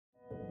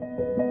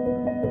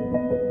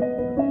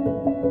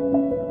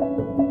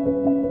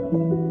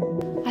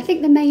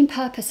think the main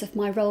purpose of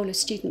my role as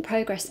Student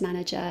Progress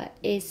Manager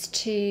is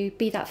to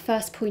be that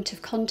first point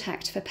of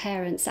contact for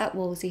parents at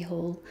Wolsey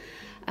Hall.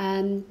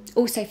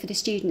 Also for the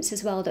students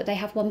as well, that they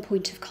have one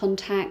point of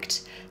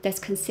contact, there's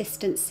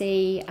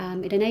consistency,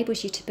 it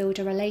enables you to build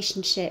a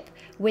relationship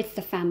with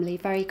the family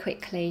very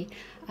quickly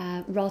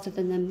rather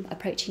than them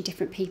approaching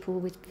different people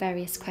with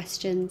various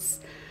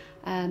questions.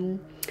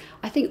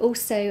 I think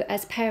also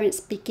as parents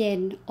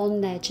begin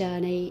on their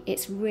journey,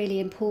 it's really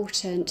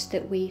important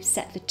that we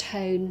set the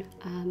tone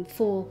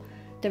for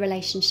the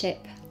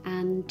relationship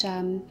and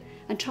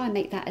try and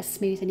make that as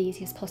smooth and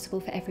easy as possible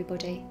for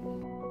everybody.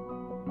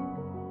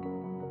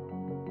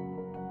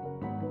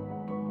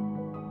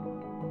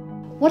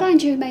 What I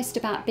enjoy most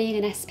about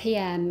being an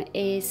SPM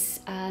is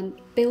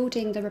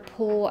building the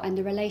rapport and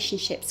the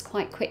relationships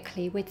quite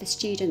quickly with the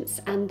students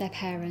and their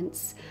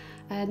parents.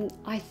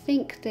 I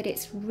think that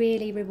it's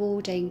really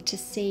rewarding to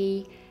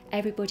see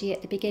everybody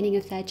at the beginning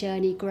of their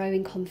journey grow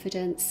in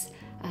confidence,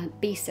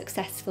 be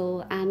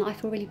successful, and I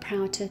feel really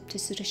proud to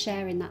sort of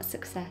share in that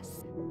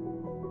success.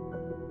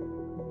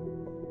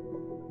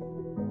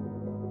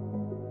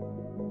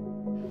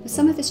 For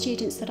some of the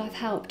students that I've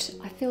helped,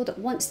 I feel that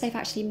once they've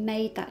actually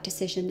made that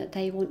decision that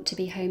they want to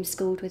be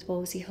homeschooled with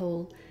Wolsey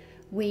Hall,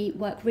 we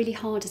work really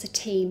hard as a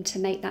team to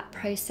make that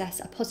process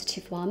a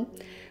positive one.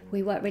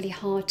 We work really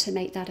hard to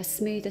make that as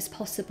smooth as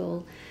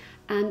possible.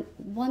 And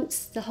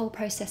once the whole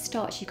process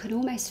starts, you can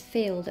almost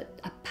feel that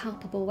a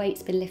palpable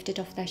weight's been lifted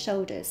off their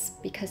shoulders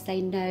because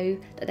they know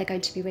that they're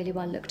going to be really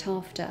well looked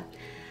after.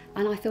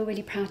 And I feel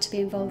really proud to be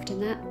involved in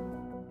that.